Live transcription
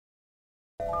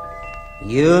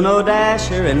You know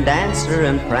Dasher and Dancer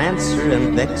and Prancer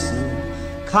and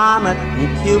Vixen, Comet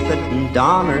and Cupid and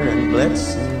Donner and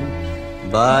Blitzen.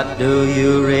 But do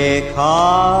you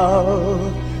recall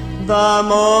the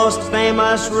most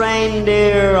famous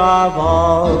reindeer of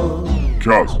all?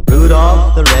 Charles.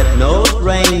 Rudolph the red-nosed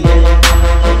reindeer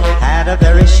had a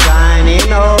very shiny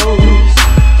nose,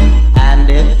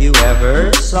 and if you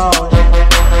ever saw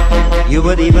it, you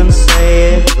would even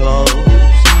say it glows.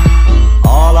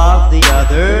 All of the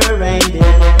other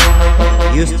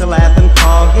reindeer used to laugh and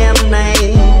call him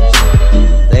names.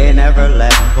 They never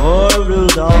let poor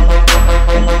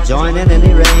Rudolph join in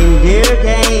any reindeer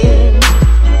games.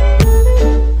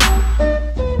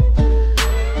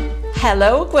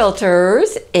 Hello,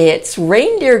 Quilters. It's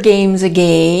Reindeer Games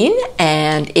again,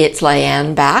 and it's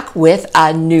Leanne back with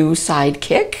a new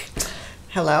sidekick.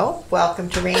 Hello, welcome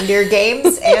to Reindeer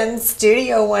Games and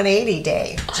Studio 180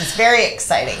 Day, which is very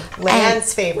exciting.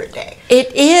 Leanne's favorite day.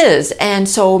 It is, and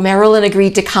so Marilyn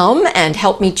agreed to come and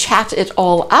help me chat it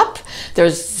all up.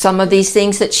 There's some of these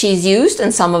things that she's used,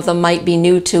 and some of them might be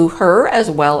new to her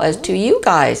as well as to you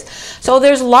guys. So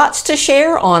there's lots to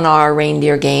share on our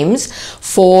Reindeer Games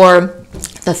for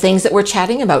the things that we're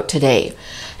chatting about today.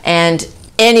 And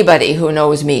anybody who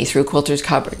knows me through Quilters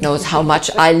Cupboard knows how much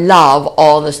I love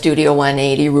all the Studio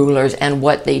 180 rulers and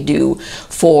what they do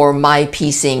for my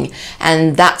piecing.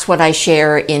 And that's what I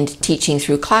share in teaching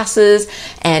through classes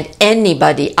and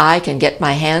anybody I can get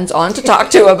my hands on to talk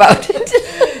to about it.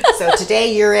 So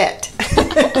today you're it.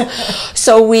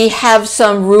 So we have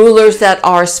some rulers that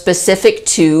are specific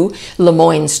to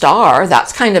Lemoyne Star.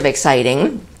 That's kind of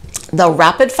exciting. The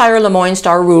Rapid Fire Lemoyne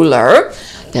Star ruler,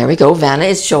 there we go, Vanna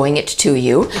is showing it to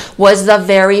you, was the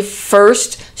very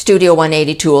first Studio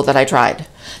 180 tool that I tried.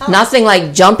 Nothing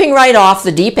like jumping right off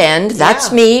the deep end.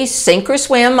 That's me, sink or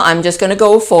swim. I'm just going to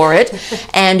go for it.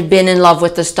 And been in love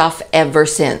with the stuff ever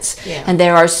since. And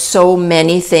there are so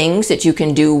many things that you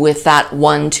can do with that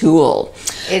one tool.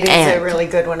 It is a really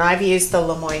good one. I've used the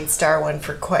Lemoyne Star one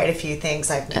for quite a few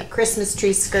things. I've made Christmas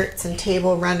tree skirts and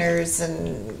table runners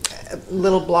and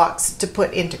little blocks to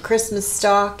put into Christmas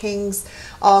stockings,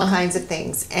 all kinds of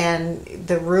things. And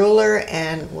the ruler,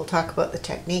 and we'll talk about the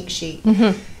technique sheet,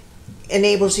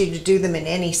 enables you to do them in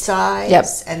any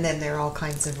size, and then there are all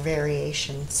kinds of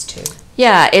variations too.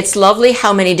 Yeah, it's lovely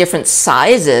how many different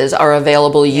sizes are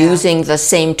available using the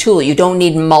same tool. You don't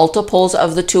need multiples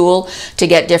of the tool to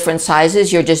get different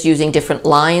sizes. You're just using different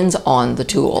lines on the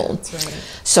tool. That's right.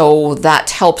 So that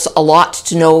helps a lot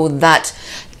to know that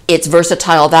it's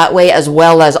versatile that way, as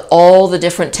well as all the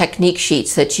different technique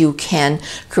sheets that you can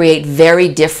create very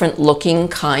different looking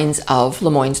kinds of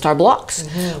Lemoyne Star blocks.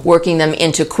 Working them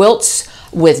into quilts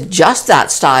with just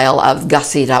that style of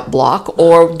gussied up block,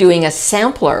 or doing a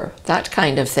sampler, that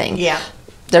kind of thing. Yeah.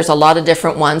 There's a lot of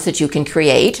different ones that you can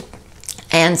create.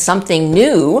 And something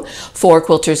new for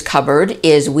Quilters Cupboard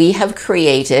is we have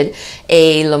created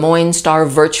a Lemoyne Star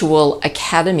Virtual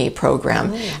Academy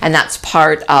program. And that's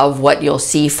part of what you'll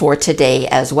see for today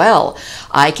as well.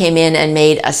 I came in and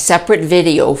made a separate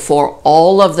video for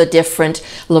all of the different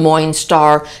Lemoyne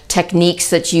Star techniques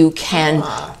that you can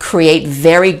create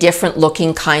very different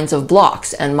looking kinds of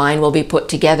blocks. And mine will be put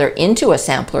together into a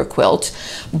sampler quilt.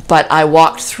 But I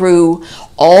walked through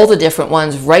all the different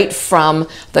ones, right from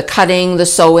the cutting, the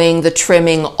sewing, the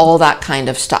trimming, all that kind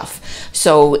of stuff.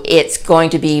 So it's going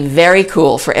to be very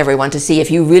cool for everyone to see if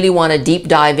you really want to deep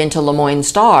dive into Lemoyne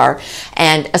Star,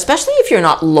 and especially if you're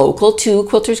not local to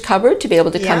Quilters Cupboard, to be able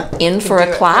to come in for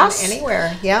a class.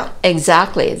 Anywhere,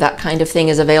 Exactly. That kind of thing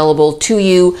is available to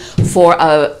you for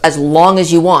as long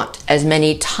as you want, as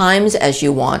many times as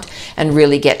you want, and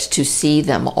really get to see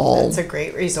them all. It's a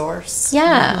great resource.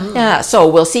 Yeah. So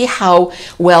we'll see how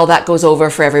well that goes over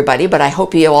for everybody, but I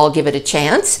hope you all give it a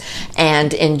chance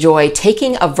and enjoy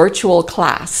taking a virtual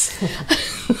class.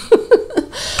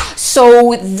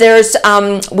 So there's,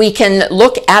 we can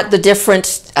look at the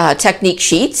different technique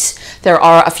sheets. There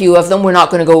are a few of them. We're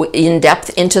not going to go in depth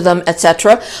into them,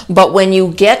 etc. But when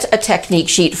you get a technique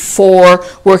sheet for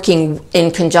working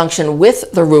in conjunction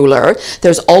with the ruler,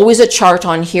 there's always a chart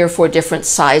on here for different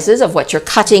sizes of what you're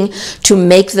cutting to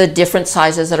make the different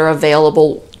sizes that are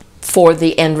available for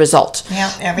the end result.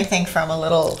 Yeah, everything from a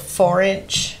little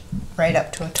 4-inch right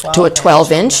up to a 12 to a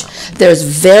 12 inch. There's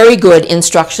very good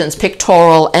instructions,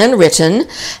 pictorial and written,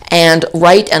 and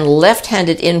right and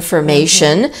left-handed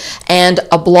information, and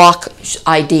a block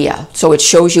idea. So it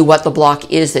shows you what the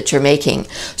block is that you're making.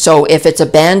 So if it's a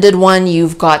banded one,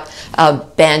 you've got a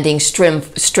banding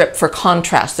strip for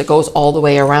contrast that goes all the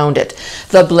way around it.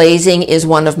 The blazing is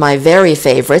one of my very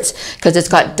favorites because it's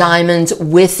got diamonds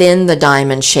within the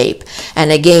diamond shape.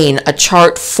 And again, a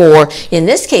chart for, in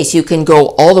this case, you can go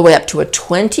all the way up to a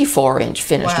 24-inch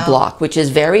finished block, which is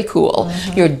very cool.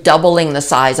 You're doubling the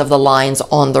size of the lines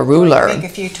on the ruler. Make a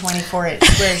few 24-inch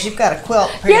squares. You've got a quilt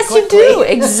pretty Yes, quickly. you do.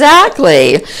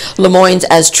 Exactly. Lemoines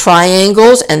as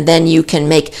triangles, and then you can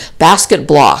make basket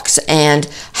blocks and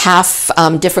half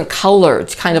different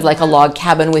colored, kind of like a log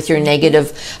cabin with your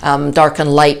negative dark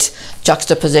and light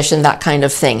juxtaposition, that kind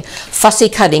of thing. Fussy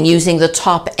cutting using the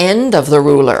top end of the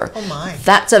ruler. Oh my.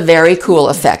 That's a very cool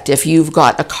effect if you've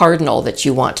got a cardinal that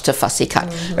you want to fussy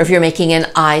cut, or if you're making an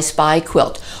I Spy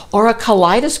quilt, or a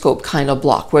kaleidoscope kind of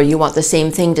block where you want the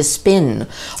same thing to spin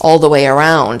all the way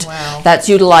around. Wow. That's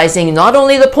utilizing not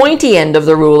only the pointy end of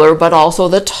the ruler, but also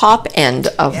the top end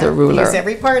of the ruler. Use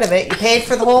every part of it. You paid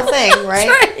for the whole thing, right?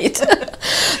 That's right.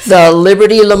 The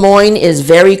Liberty Lemoine is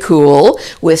very cool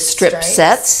with strip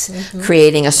sets,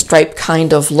 creating a stripe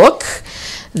kind of look.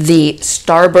 The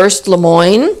Starburst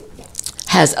Lemoine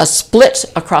has a split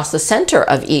across the center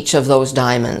of each of those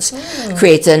diamonds.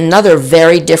 Creates another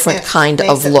very different kind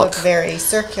of look. Look very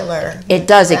circular. It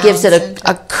does. It gives it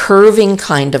a curving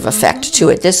kind of effect to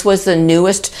it. This was the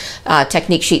newest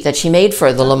technique sheet that she made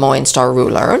for the Lemoine Star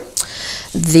Ruler.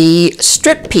 The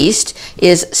strip piece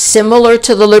is similar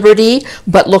to the Liberty,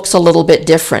 but looks a little bit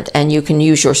different, and you can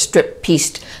use your strip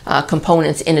piece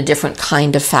components in a different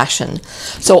kind of fashion.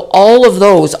 So all of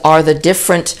those are the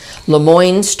different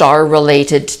Lemoine Star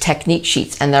related technique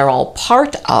sheets, and they're all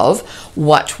part of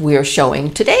what we're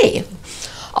showing today,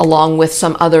 along with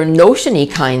some other notion-y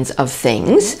kinds of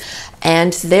things,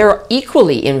 and they're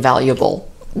equally invaluable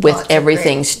with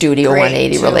everything Studio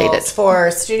 180 related.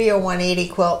 For Studio 180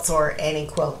 quilts or any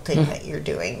quilting that you're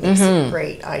doing. These are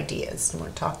great ideas. You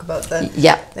want to talk about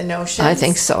the notions? I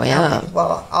think so, yeah. Okay.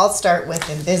 Well, I'll start with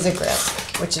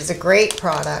Invisigrip, which is a great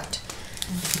product.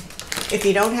 If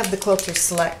you don't have the Quilters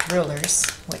Select rulers,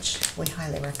 which we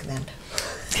highly recommend.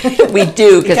 We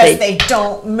do, because they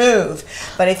don't move.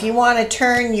 But if you want to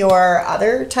turn your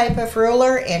other type of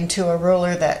ruler into a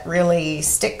ruler that really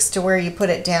sticks to where you put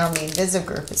it down, the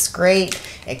Invisigrip is great.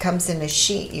 It comes in a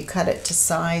sheet. You cut it to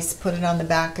size, put it on the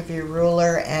back of your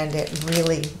ruler, and it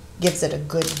really gives it a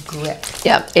good grip.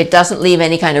 Yeah, it doesn't leave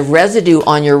any kind of residue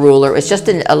on your ruler. It's just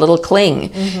a little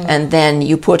cling, and then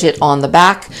you put it on the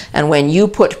back, and when you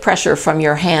put pressure from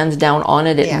your hands down on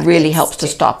it, it really helps to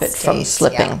stop it from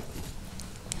slipping. Yeah.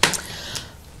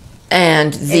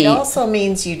 And it also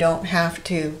means you don't have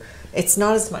to, it's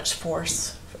not as much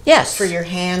force for your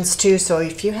hands too. So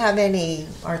if you have any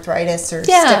arthritis or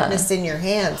stiffness in your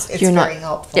hands, it's very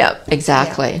helpful. Yeah,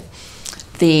 exactly. Yeah.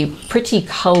 The pretty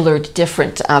colored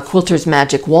different Quilter's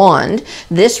Magic Wand.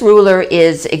 This ruler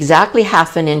is exactly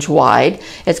 1/2 inch wide.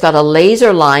 It's got a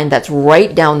laser line that's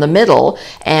right down the middle,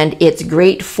 and it's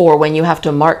great for when you have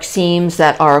to mark seams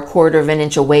that are 1/4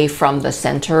 inch away from the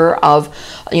center of,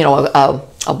 you know,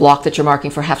 a block that you're marking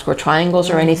for half square triangles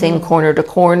or anything, corner to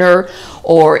corner,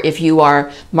 or if you are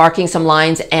marking some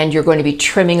lines and you're going to be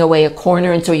trimming away a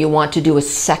corner, and so you want to do a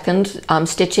second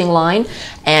stitching line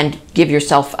and give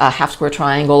yourself a half square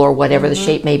triangle or whatever the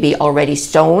shape may be already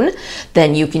sewn,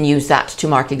 then you can use that to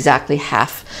mark exactly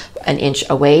 1/2 inch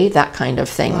away, that kind of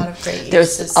thing.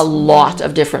 There's a lot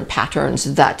of different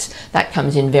patterns that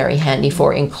comes in very handy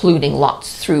for, including lots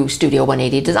through Studio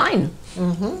 180 Design.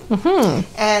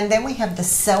 And then we have the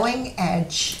sewing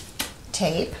edge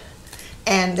tape,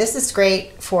 and this is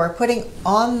great for putting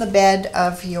on the bed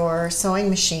of your sewing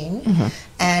machine,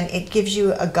 and it gives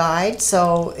you a guide.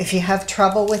 So if you have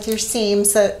trouble with your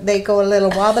seams, they go a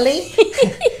little wobbly,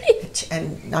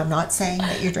 and I'm not saying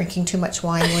that you're drinking too much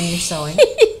wine when you're sewing.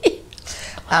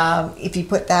 If you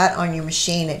put that on your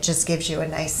machine, it just gives you a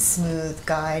nice smooth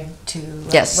guide to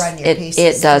run your pieces.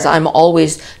 It does. I'm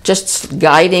always just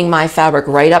guiding my fabric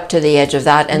right up to the edge of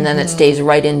that, and then it stays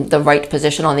right in the right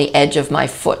position on the edge of my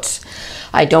foot.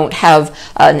 I don't have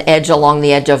an edge along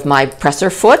the edge of my presser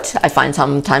foot. I find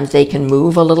sometimes they can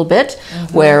move a little bit,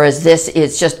 whereas this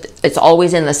is just, it's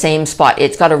always in the same spot.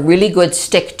 It's got a really good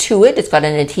stick to it. It's got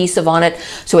an adhesive on it,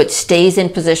 so it stays in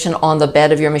position on the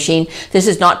bed of your machine. This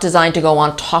is not designed to go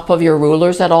on top of your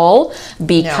rulers at all,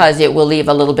 because it will leave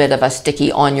a little bit of a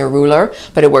sticky on your ruler,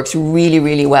 but it works really,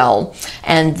 really well.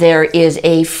 And there is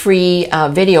a free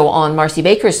video on Marcy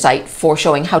Baker's site for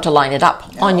showing how to line it up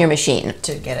on your machine.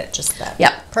 To get it just that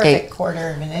perfect quarter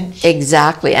of an inch.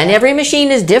 Exactly. And every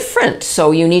machine is different,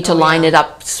 so you need to line it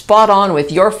up spot on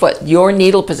with your foot, your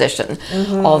needle position,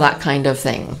 all that kind of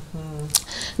thing.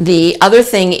 The other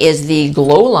thing is the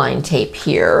glow line tape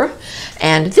here,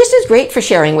 and this is great for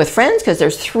sharing with friends because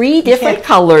there's 3 different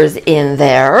colors in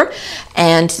there,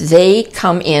 and they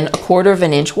come in 1/4 of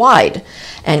an inch wide,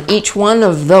 and each one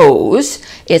of those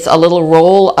is a little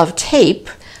roll of tape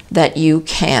that you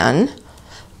can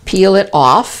peel it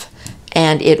off,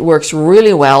 and it works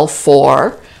really well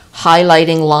for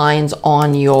highlighting lines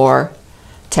on your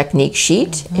technique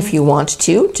sheet if you want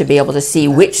to be able to see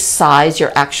which size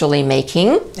you're actually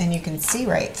making. And you can see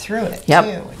right through it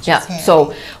too, which is handy.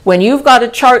 So when you've got a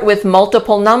chart with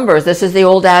multiple numbers, this is the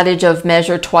old adage of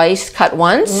measure twice, cut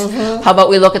once. How about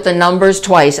we look at the numbers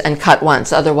twice and cut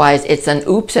once? Otherwise it's an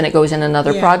oops and it goes in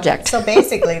another project. So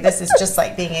basically this is just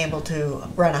like being able to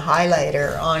run a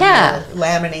highlighter on your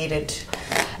laminated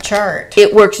chart.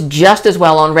 It works just as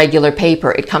well on regular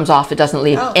paper. It comes off, it doesn't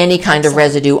leave any kind of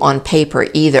residue on paper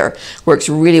either. Works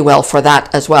really well for that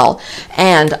as well.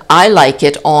 And I like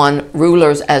it on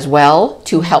rulers as well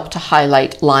to help to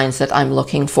highlight lines that I'm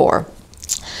looking for.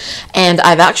 And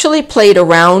I've actually played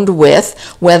around with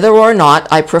whether or not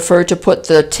I prefer to put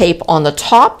the tape on the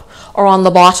top or on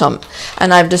the bottom.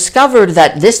 And I've discovered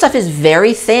that this stuff is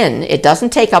very thin. It doesn't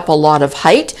take up a lot of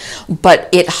height, but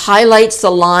it highlights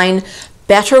the line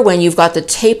better when you've got the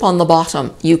tape on the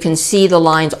bottom. You can see the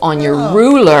lines on your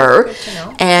ruler,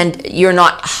 and you're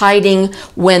not hiding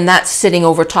when that's sitting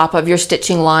over top of your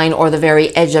stitching line or the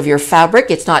very edge of your fabric.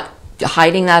 It's not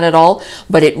hiding that at all,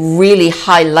 but it really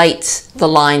highlights the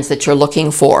lines that you're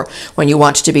looking for when you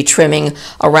want to be trimming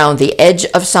around the edge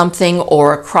of something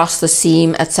or across the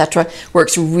seam, etc.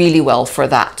 Works really well for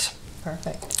that.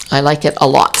 Perfect. I like it a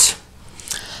lot.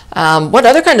 What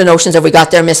other kind of notions have we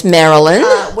got there, Miss Marilyn?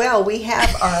 Well, we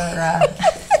have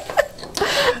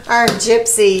our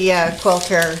gypsy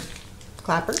quilter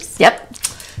clappers. Yep.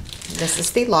 This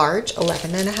is the large,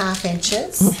 11.5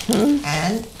 inches,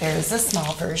 and there's a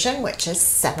small version which is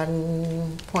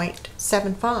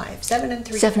 7.75, 7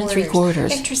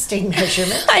 3/4. Interesting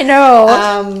measurement. I know.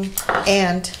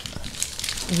 And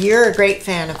you're a great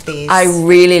fan of these. I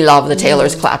really love the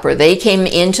tailor's clapper. They came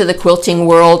into the quilting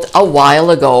world a while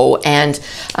ago, and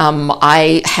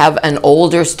I have an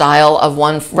older style of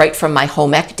one right from my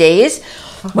home ec days.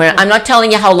 When, I'm not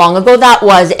telling you how long ago that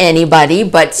was, anybody,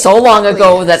 but so long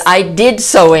ago that I did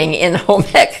sewing in home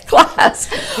ec class.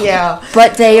 Yeah.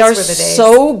 But they are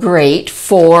so great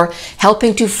for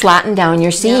helping to flatten down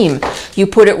your seam. You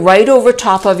put it right over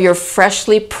top of your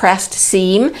freshly pressed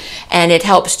seam, and it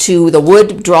helps to, the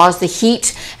wood draws the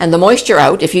heat and the moisture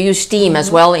out. If you use steam as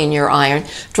well in your iron,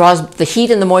 draws the heat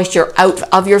and the moisture out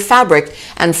of your fabric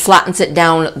and flattens it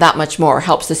down that much more.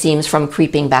 Helps the seams from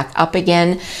creeping back up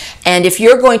again. And if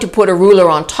you're going to put a ruler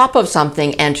on top of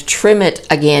something and trim it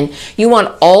again, you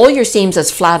want all your seams as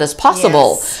flat as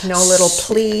possible. Yes, no little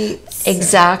pleats.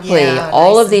 Exactly.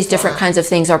 All of these different kinds of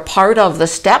things are part of the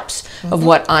steps of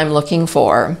what I'm looking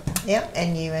for. Yeah,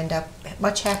 and you end up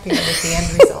much happier with the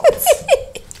end results.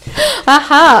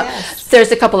 Yes.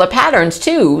 There's a couple of patterns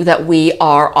too that we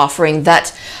are offering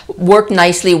that work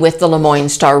nicely with the Lemoyne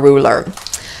Star ruler.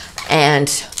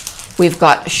 And we've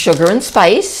got Sugar and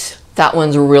Spice. That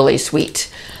one's really sweet.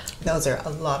 Those are a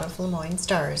lot of Lemoyne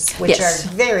Stars, which are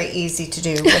very easy to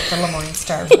do with the Lemoyne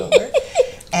Star ruler.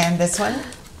 And this one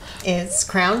is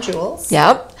Crown Jewels.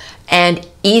 Yep. And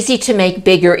easy to make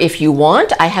bigger if you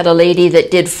want. I had a lady that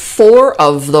did 4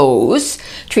 of those,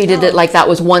 treated it like that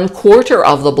was 1/4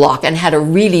 of the block, and had a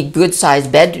really good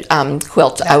sized bed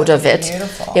quilt out of it.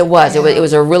 Beautiful. It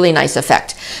was a really nice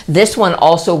effect. This one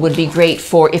also would be great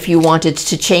for if you wanted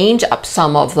to change up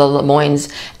some of the Lemoynes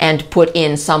and put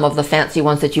in some of the fancy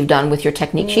ones that you've done with your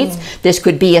technique sheets. This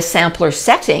could be a sampler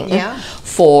setting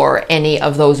for any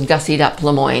of those gussied up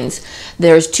Lemoynes.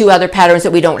 There's 2 other patterns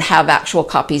that we don't have actual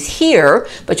copies here,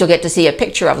 but you'll get to see a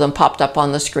picture of them popped up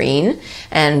on the screen.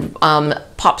 And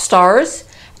Pop Stars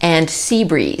and Sea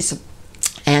Breeze.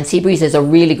 And Seabreeze is a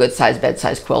really good size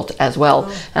bed-size quilt as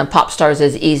well. And Pop Stars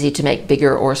is easy to make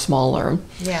bigger or smaller.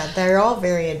 Yeah, they're all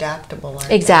very adaptable,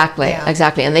 aren't Exactly, they? Yeah.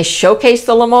 exactly. And they showcase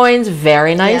the Lemoynes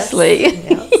very nicely.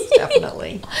 Yes,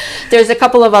 definitely. There's a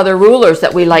couple of other rulers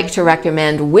that we like to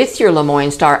recommend with your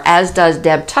Lemoyne Star, as does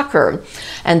Deb Tucker.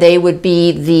 And they would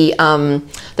be the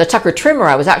Tucker trimmer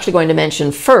I was actually going to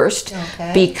mention first,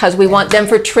 because we want them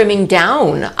for trimming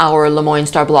down our Lemoyne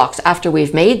Star blocks after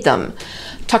we've made them.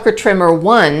 Tucker Trimmer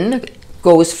 1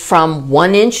 goes from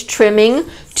 1-inch trimming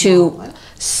to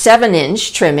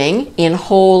 7-inch trimming in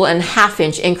whole and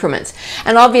half-inch increments.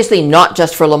 And obviously not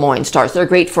just for Lemoyne Stars. They're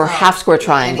great for half-square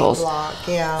triangles,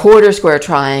 quarter square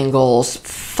triangles,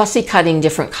 fussy cutting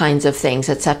different kinds of things,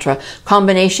 etc.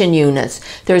 Combination units.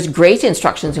 There's great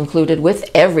instructions included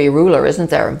with every ruler, isn't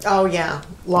there? Oh yeah,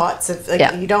 lots of,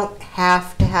 you don't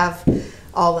have to have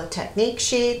all the technique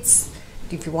sheets.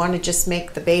 If you want to just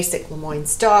make the basic Lemoyne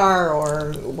Star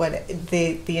or what,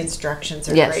 the instructions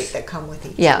are great that come with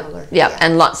each ruler. Yeah,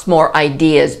 and lots more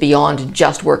ideas beyond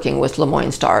just working with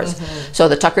Lemoyne Stars. So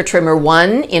the Tucker Trimmer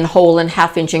 1 in whole and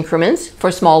half-inch increments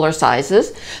for smaller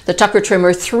sizes. The Tucker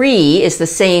Trimmer 3 is the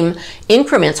same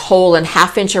increments, whole and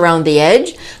half-inch around the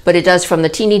edge, but it does from the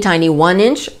teeny tiny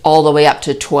 1-inch all the way up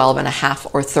to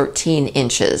 12.5 or 13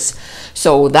 inches.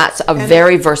 So that's a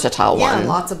very versatile one. Yeah,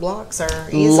 lots of blocks are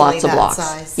easily that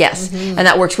size. Yes, and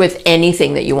that works with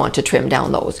anything that you want to trim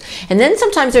down those. And then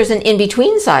sometimes there's an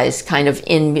in-between size, kind of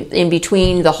in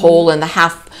between the whole and the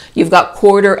half. You've got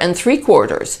quarter and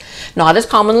 3/4. Not as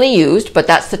commonly used, but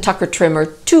that's the Tucker Trimmer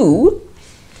 2.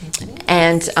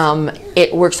 And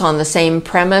it works on the same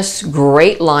premise,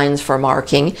 great lines for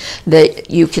marking. That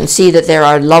you can see that there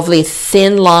are lovely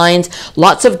thin lines,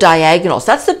 lots of diagonals.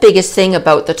 That's the biggest thing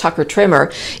about the Tucker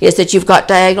Trimmer, is that you've got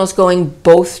diagonals going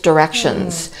both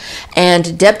directions.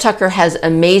 And Deb Tucker has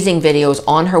amazing videos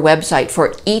on her website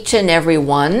for each and every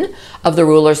one of the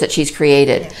rulers that she's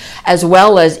created, as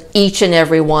well as each and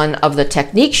every one of the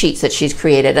technique sheets that she's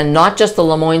created, and not just the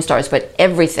Lemoyne Stars, but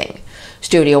everything.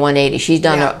 Studio 180. She's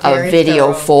done a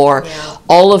video for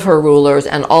all of her rulers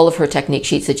and all of her technique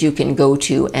sheets that you can go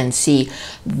to and see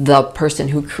the person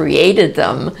who created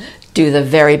them do the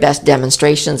very best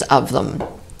demonstrations of them.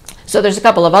 So there's a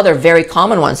couple of other very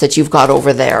common ones that you've got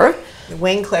over there. The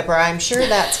wing clipper, I'm sure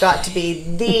that's got to be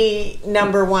the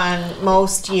 #1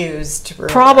 most used ruler.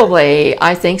 Probably,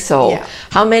 I think so. Yeah.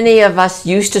 How many of us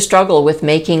used to struggle with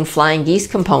making flying geese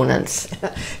components?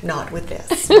 Not with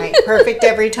this, right? Perfect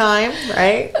every time,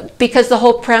 right? Because the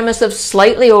whole premise of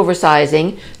slightly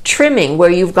oversizing, trimming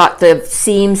where you've got the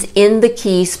seams in the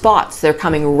key spots, they're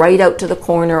coming right out to the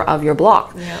corner of your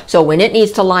block. So when it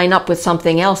needs to line up with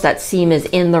something else, that seam is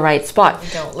in the right spot. You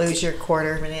don't lose your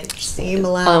 1/4 of an inch seam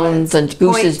allowance. And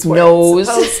goose's nose.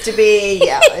 It's supposed to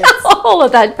be, all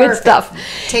of that good stuff.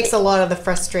 Takes a lot of the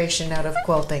frustration out of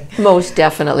quilting. Most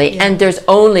definitely. And there's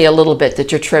only a little bit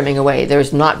that you're trimming away.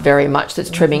 There's not very much that's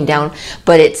trimming down,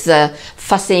 but it's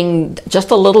fussing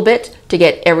just a little bit to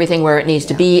get everything where it needs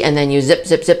to be, and then you zip,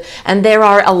 zip, zip. And there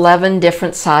are 11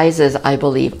 different sizes, I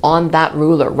believe, on that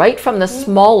ruler, right from the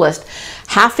smallest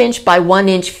 1/2 by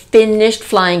 1-inch finished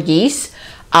flying geese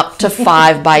up to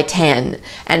 5 by 10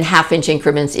 and 1/2-inch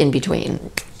increments in between.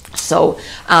 So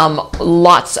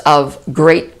lots of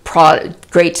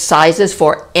great sizes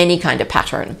for any kind of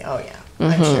pattern. Oh yeah,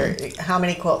 I'm sure. How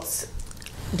many quilts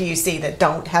do you see that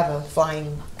don't have a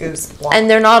flying goose block? And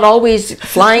they're not always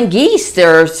flying geese.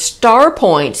 They're star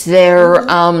points. They're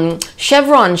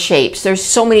chevron shapes. There's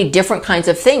so many different kinds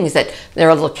of things that they're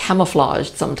a little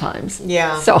camouflaged sometimes.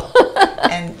 Yeah. So.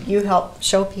 And you help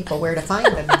show people where to find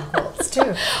them in quilts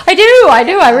too. I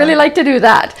do. I really like to do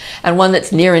that. And one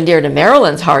that's near and dear to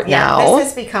Marilyns' heart now. This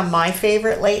has become my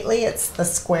favorite lately. It's the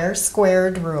square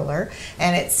squared ruler,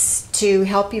 and it's to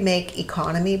help you make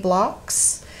economy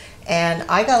blocks. And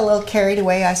I got a little carried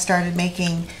away. I started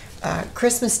making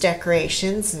Christmas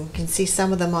decorations, and you can see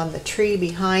some of them on the tree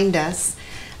behind us.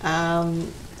 I've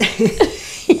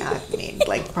made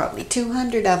like probably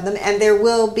 200 of them, and there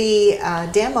will be a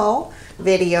demo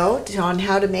video on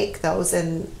how to make those,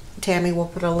 and Tammy will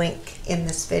put a link in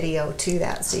this video to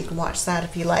that, so you can watch that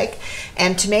if you like.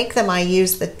 And to make them, I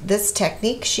use this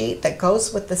technique sheet that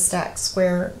goes with the stack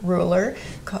square ruler,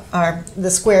 or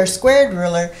the square squared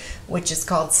ruler, which is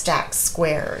called Stack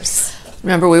Squares.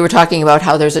 Remember we were talking about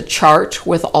how there's a chart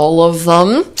with all of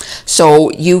them.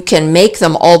 So you can make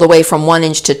them all the way from 1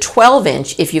 inch to 12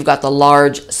 inch if you've got the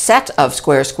large set of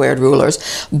squared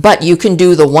rulers, but you can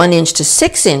do the 1 inch to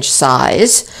 6 inch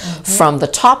size from the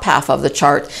top half of the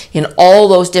chart in all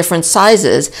those different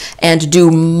sizes and do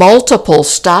multiple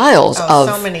styles of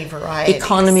so many varieties.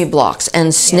 Economy blocks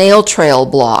and snail trail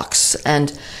blocks,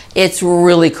 and it's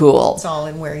really cool. It's all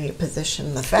in where you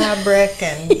position the fabric,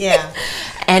 and yeah.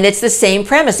 And it's the same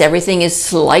premise. Everything is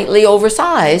slightly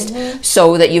oversized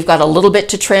so that you've got a little bit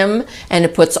to trim, and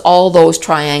it puts all those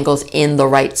triangles in the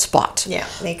right spot. Yeah,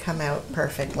 they come out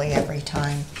perfectly every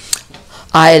time.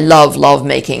 I love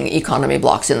making economy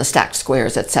blocks in the stacked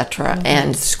squares, etc.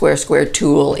 And Square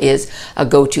tool is a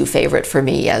go-to favorite for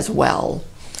me as well.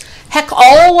 Heck,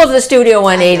 all of the Studio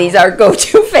 180s are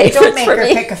go-to favorites for me. Don't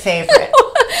make her pick a favorite.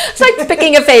 It's like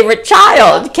picking a favorite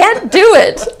child. Can't do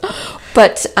it.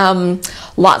 But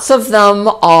lots of them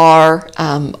are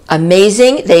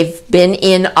amazing. They've been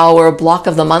in our Block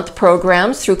of the Month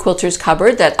programs through Quilters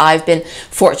Cupboard that I've been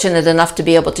fortunate enough to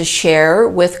be able to share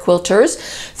with quilters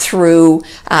through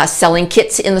selling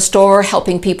kits in the store,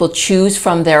 helping people choose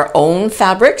from their own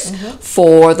fabrics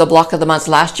for the Block of the Month.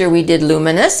 Last year we did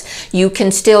Luminous. You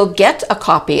can still get a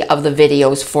copy of the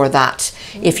videos for that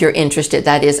if you're interested.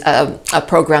 That is a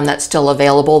program that's still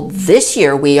available. This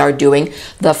year we are doing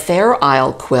the Fair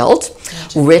Isle quilt,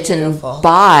 written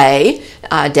by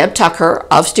Deb Tucker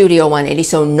of Studio 180,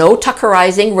 so no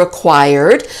tuckerizing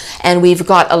required. And we've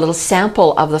got a little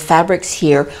sample of the fabrics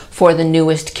here for the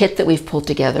newest kit that we've pulled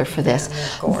together for this.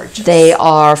 Gorgeous. They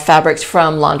are fabrics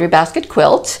from Laundry Basket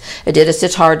Quilt. Adita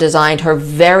Sitar designed her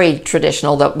very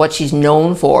traditional, that what she's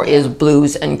known for is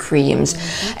blues and creams.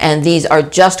 And these are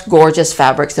just gorgeous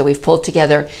fabrics that we've pulled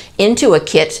together into a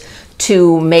kit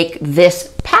to make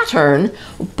this pattern,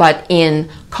 but in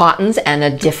cottons and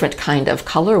a different kind of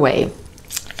colorway.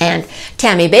 And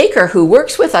Tammy Baker, who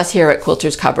works with us here at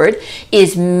Quilters Cupboard,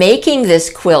 is making this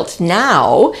quilt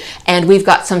now, and we've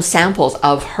got some samples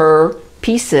of her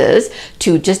pieces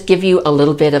to just give you a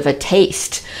little bit of a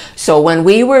taste. So when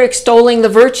we were extolling the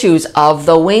virtues of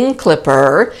the wing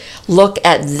clipper, look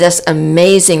at this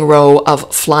amazing row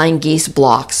of flying geese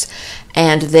blocks,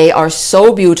 and they are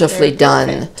so beautifully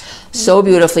done. So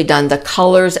beautifully done. The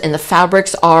colors and the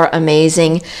fabrics are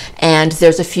amazing, and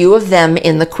there's a few of them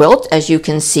in the quilt, as you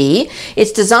can see.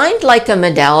 It's designed like a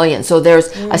medallion, so there's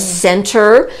a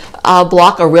center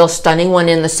block, a real stunning one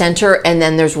in the center, and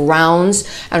then there's rounds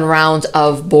and rounds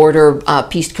of border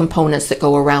pieced components that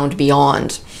go around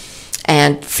beyond.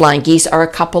 And flying geese are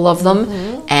a couple of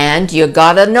them, and you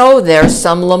gotta know there's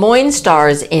some Lemoyne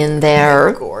stars in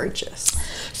there. Gorgeous.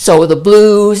 So the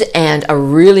blues and a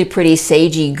really pretty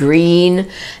sagey green,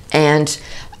 and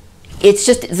it's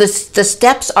just the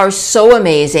steps are so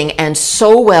amazing and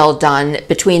so well done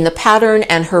between the pattern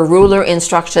and her ruler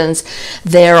instructions.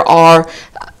 There are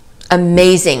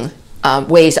amazing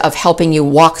ways of helping you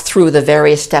walk through the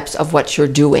various steps of what you're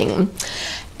doing.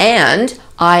 And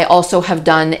I also have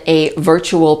done a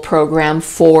virtual program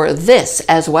for this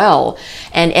as well.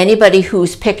 And anybody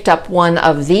who's picked up one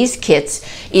of these kits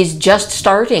is just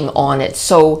starting on it.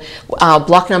 So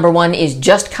block number 1 is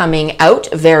just coming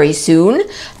out very soon,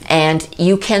 and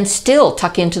you can still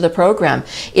tuck into the program.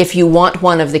 If you want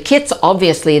one of the kits,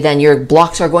 obviously, then your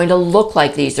blocks are going to look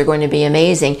like these. They're going to be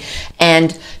amazing.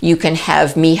 And you can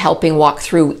have me helping walk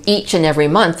through each and every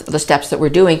month the steps that we're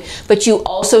doing, but you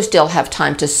also still have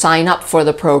time to sign up for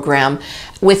the program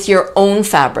with your own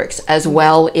fabrics as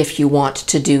well if you want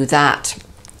to do that.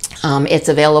 It's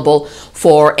available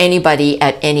for anybody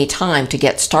at any time to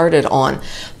get started on.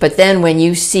 But then when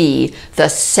you see the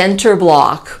center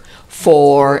block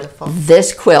for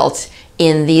this quilt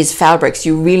in these fabrics,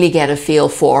 you really get a feel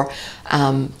for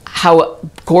how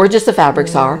gorgeous the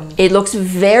fabrics are. It looks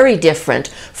very different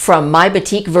from my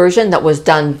batik version that was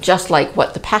done just like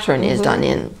what the pattern is done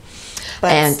in.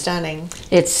 But and stunning.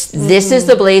 It's this is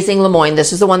the Blazing Lemoyne.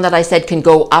 This is the one that I said can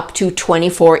go up to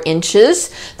 24 inches.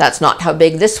 That's not how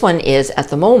big this one is at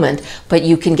the moment, but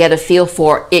you can get a feel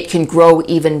for it can grow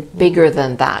even bigger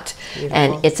than that. Beautiful.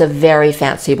 And it's a very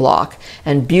fancy block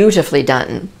and beautifully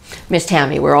done. Miss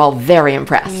Tammy, we're all very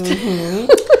impressed.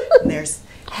 There's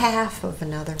half of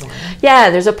another one. Yeah,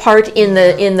 there's a part in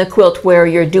the quilt where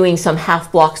you're doing some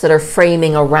half blocks that are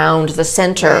framing around the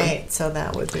center. Right, so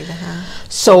that would be the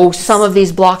half. So some of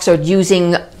these blocks are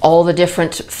using all the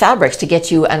different fabrics to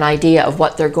get you an idea of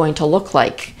what they're going to look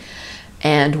like.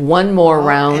 And one more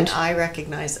round. And I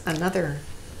recognize another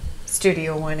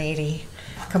Studio 180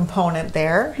 component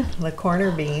there, the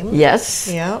corner beam. Yes.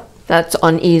 Yep. That's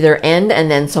on either end, and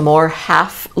then some more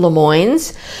half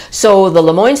Lemoines. So the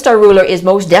Lemoine Star ruler is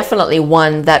most definitely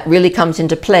one that really comes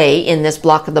into play in this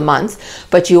block of the month,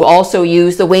 but you also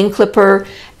use the wing clipper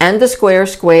and the square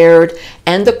squared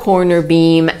and the corner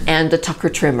beam and the tucker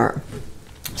trimmer.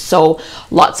 So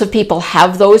lots of people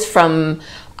have those from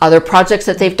other projects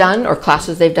that they've done or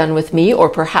classes they've done with me, or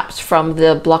perhaps from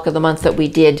the block of the month that we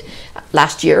did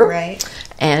last year. Right.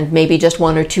 And maybe just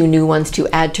one or two new ones to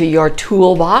add to your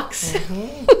toolbox.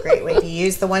 Great way to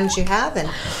use the ones you have and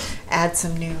add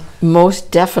some new.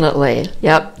 Most definitely.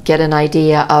 Yep. Get an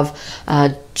idea of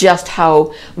just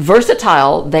how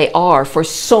versatile they are for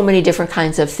so many different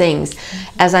kinds of things.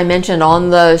 As I mentioned, on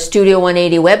the Studio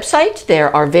 180 website, there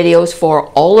are videos for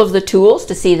all of the tools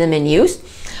to see them in use.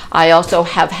 I also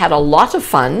have had a lot of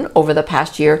fun over the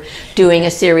past year doing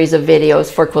a series of videos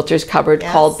for Quilters Cupboard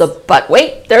called the But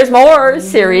Wait, There's More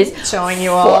series. Showing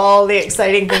you all the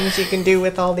exciting things you can do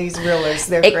with all these rulers.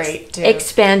 They're great too.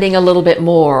 Expanding a little bit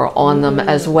more on them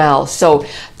as well. So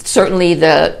certainly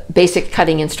the basic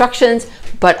cutting instructions,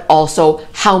 but also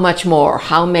how much more,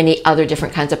 how many other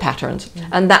different kinds of patterns.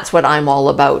 And that's what I'm all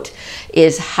about,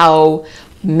 is how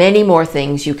many more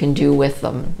things you can do with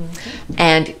them,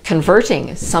 and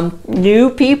converting some new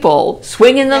people,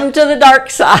 swinging them to the dark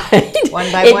side.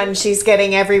 One by one, she's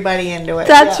getting everybody into it.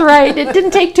 That's right. It didn't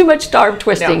take too much arm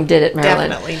twisting, did it, Marilyn?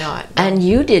 Definitely not. And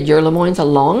you did your Lemoines a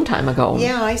long time ago.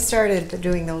 Yeah, I started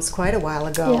doing those quite a while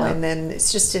ago, and then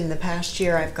it's just in the past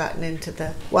year I've gotten into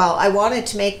the, well, I wanted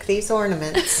to make these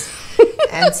ornaments,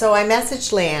 and so I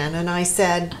messaged Leanne and I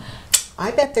said, I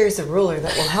bet there's a ruler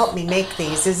that will help me make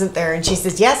these, isn't there? And she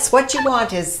says, yes, what you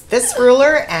want is this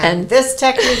ruler and this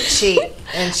technique sheet.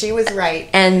 And she was right.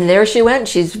 And there she went.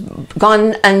 She's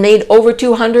gone and made over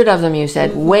 200 of them, you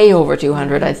said. Way over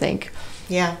 200, I think.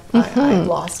 Yeah, I've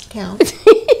lost count.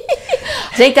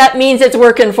 I think that means it's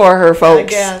working for her,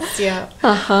 folks. I guess,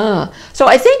 yeah. So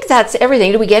I think that's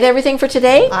everything. Did we get everything for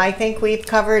today? I think we've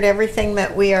covered everything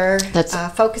that we are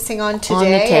focusing on today. On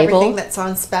the table. Everything that's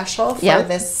on special for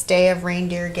this day of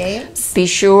Reindeer Games. Be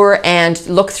sure and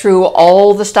look through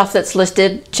all the stuff that's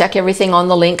listed. Check everything on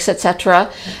the links,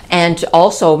 etc. And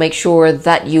also make sure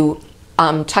that you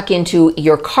tuck into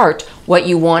your cart what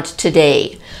you want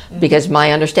today. Because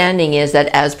my understanding is that,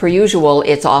 as per usual,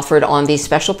 it's offered on these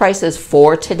special prices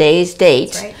for today's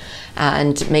date. Right.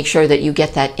 And make sure that you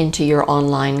get that into your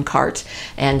online cart.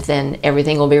 And then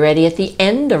everything will be ready at the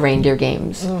end of Reindeer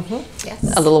Games.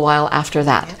 Yes. A little while after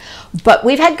that. Yeah. But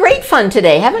we've had great fun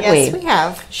today, haven't we? Yes, we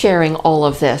have. Sharing all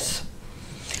of this.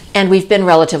 And we've been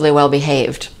relatively well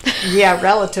behaved. Yeah,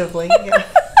 relatively. Yeah.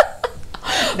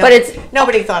 But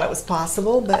nobody thought it was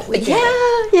possible, but we did.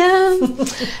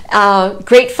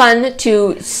 Great fun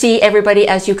to see everybody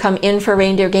as you come in for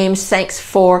Reindeer Games. Thanks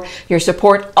for your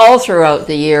support all throughout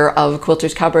the year of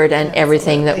Quilters Cupboard and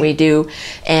everything that we do.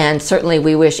 And certainly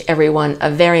we wish everyone a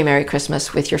very Merry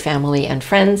Christmas with your family and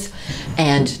friends.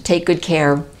 And take good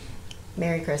care.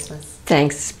 Merry Christmas.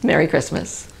 Thanks. Merry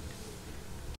Christmas.